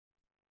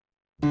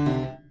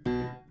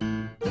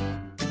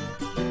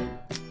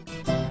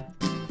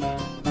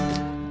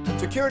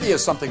Security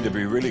is something to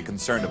be really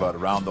concerned about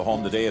around the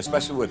home today,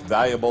 especially with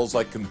valuables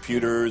like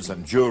computers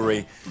and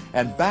jewelry,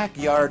 and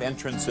backyard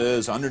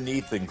entrances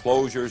underneath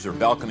enclosures or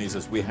balconies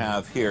as we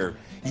have here.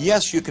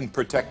 Yes, you can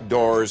protect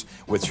doors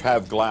which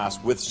have glass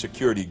with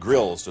security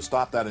grills to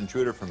stop that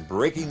intruder from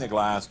breaking the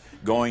glass,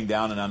 going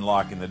down and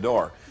unlocking the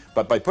door.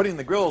 But by putting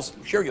the grills,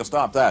 sure, you'll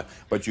stop that.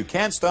 But you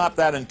can't stop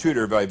that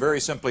intruder by very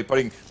simply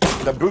putting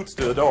the boots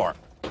to the door.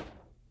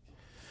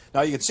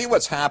 Now, you can see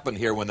what's happened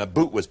here when the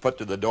boot was put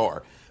to the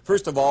door.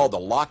 First of all, the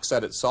lock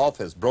set itself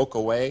has broke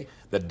away.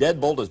 The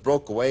deadbolt has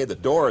broke away. The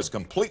door is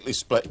completely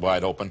split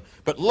wide open.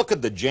 But look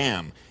at the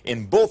jamb.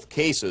 In both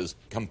cases,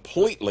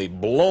 completely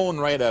blown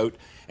right out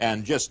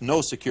and just no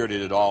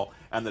security at all,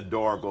 and the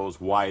door goes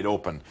wide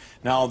open.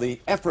 Now,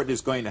 the effort is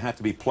going to have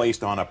to be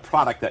placed on a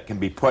product that can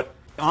be put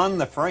on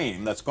the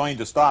frame that's going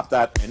to stop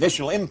that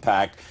initial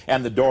impact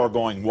and the door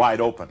going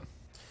wide open.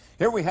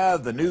 Here we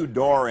have the new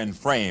door and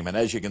frame, and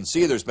as you can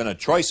see, there's been a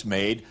choice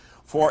made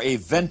for a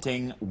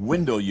venting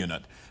window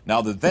unit.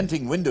 Now, the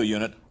venting window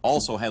unit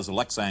also has a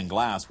Lexan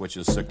glass, which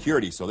is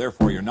security, so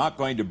therefore you're not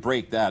going to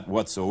break that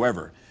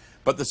whatsoever.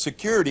 But the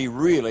security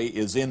really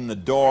is in the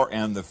door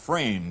and the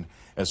frame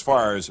as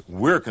far as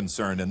we're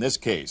concerned in this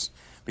case,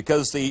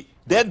 because the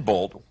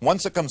deadbolt,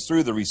 once it comes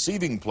through the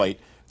receiving plate,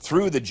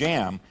 through the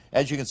jamb,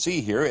 as you can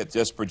see here, it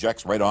just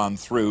projects right on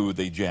through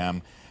the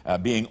jamb,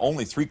 being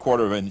only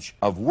 3/4 inch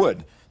of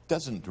wood.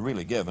 Doesn't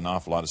really give an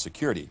awful lot of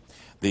security.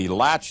 The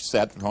latch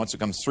set, once it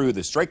comes through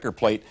the striker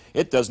plate,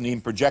 it doesn't even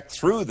project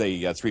through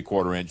the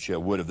 3/4 inch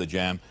wood of the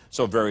jamb,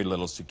 so very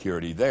little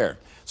security there.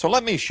 So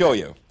let me show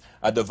you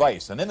a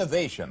device, an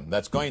innovation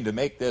that's going to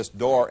make this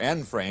door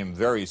and frame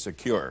very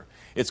secure.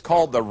 It's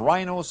called the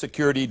Rhino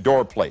Security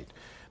Door Plate.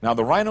 Now,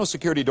 the Rhino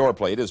Security Door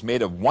Plate is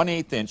made of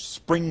 1/8 inch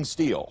spring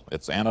steel.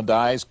 It's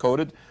anodized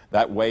coated.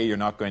 That way you're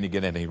not going to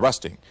get any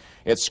rusting.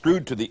 It's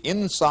screwed to the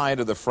inside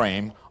of the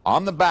frame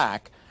on the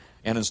back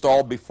and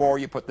installed before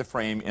you put the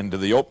frame into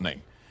the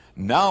opening.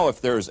 Now,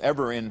 if there's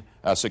ever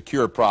a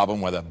secure problem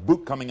with a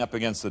boot coming up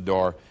against the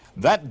door,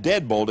 that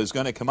deadbolt is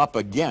going to come up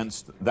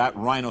against that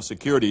Rhino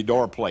Security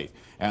Door Plate,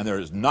 and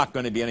there's not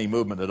going to be any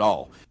movement at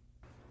all.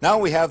 Now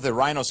we have the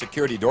Rhino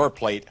Security Door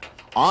Plate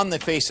on the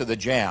face of the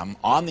jamb,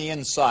 on the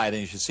inside,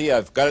 and you can see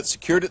I've got it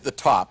secured at the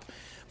top.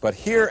 But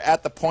here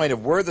at the point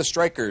of where the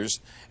strikers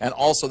and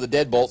also the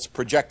deadbolts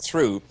project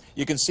through,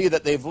 you can see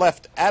that they've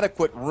left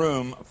adequate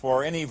room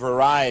for any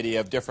variety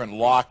of different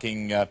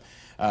locking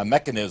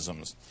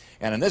mechanisms.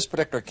 And in this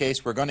particular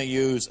case, we're going to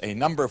use a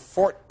number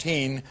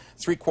 14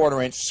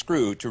 3/4 inch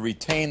screw to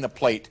retain the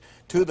plate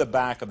to the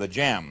back of the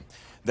jamb.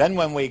 Then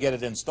when we get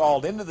it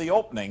installed into the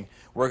opening,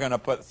 we're going to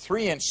put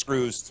 3-inch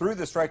screws through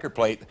the striker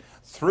plate,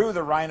 through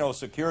the Rhino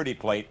security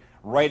plate,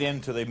 right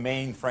into the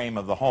main frame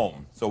of the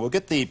home. So we'll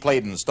get the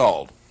plate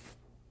installed.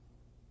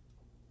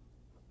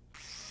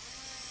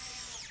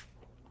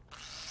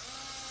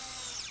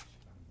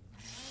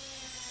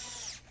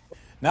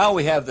 Now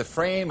we have the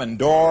frame and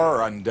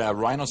door and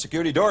Rhino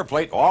security door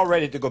plate all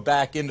ready to go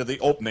back into the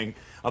opening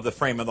of the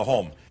frame of the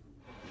home.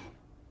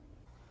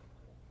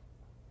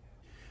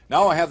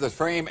 Now I have the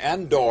frame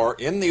and door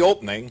in the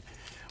opening,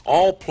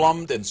 all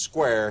plumbed and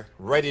square,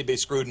 ready to be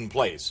screwed in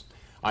place.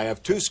 I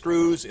have 2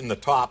 screws in the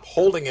top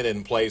holding it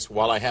in place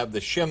while I have the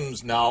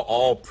shims now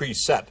all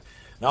preset.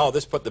 Now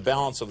this put the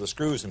balance of the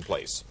screws in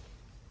place.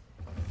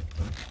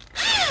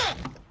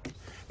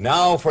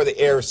 Now for the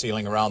air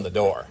sealing around the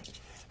door.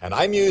 And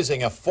I'm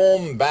using a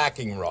foam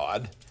backing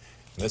rod.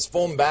 And this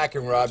foam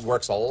backing rod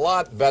works a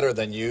lot better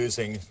than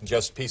using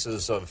just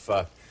pieces of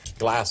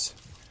glass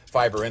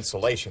fiber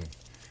insulation.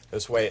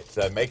 This way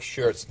it makes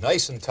sure it's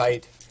nice and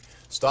tight,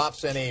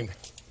 stops any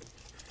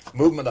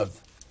movement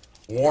of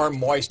warm,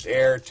 moist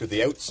air to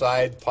the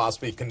outside,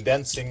 possibly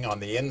condensing on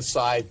the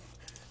inside,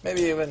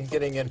 maybe even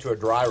getting into a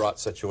dry rot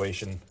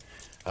situation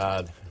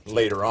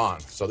later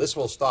on. So this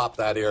will stop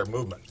that air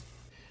movement.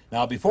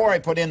 Now, before I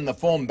put in the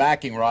foam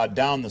backing rod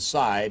down the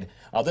side,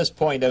 I'll just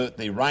point out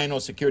the Rhino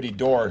security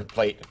door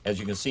plate, as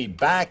you can see,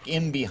 back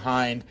in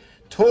behind,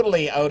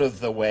 totally out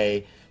of the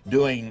way,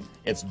 doing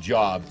its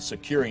job,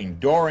 securing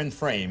door and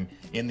frame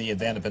in the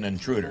event of an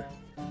intruder.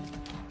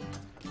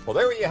 Well,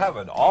 there you have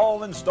it,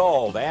 all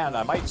installed, and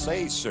I might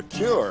say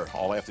secure.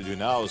 All I have to do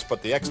now is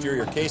put the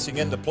exterior casing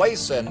into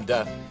place, and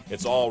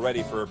it's all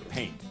ready for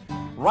paint.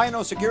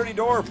 Rhino security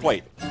door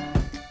plate,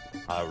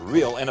 a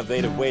real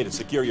innovative way to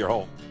secure your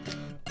home.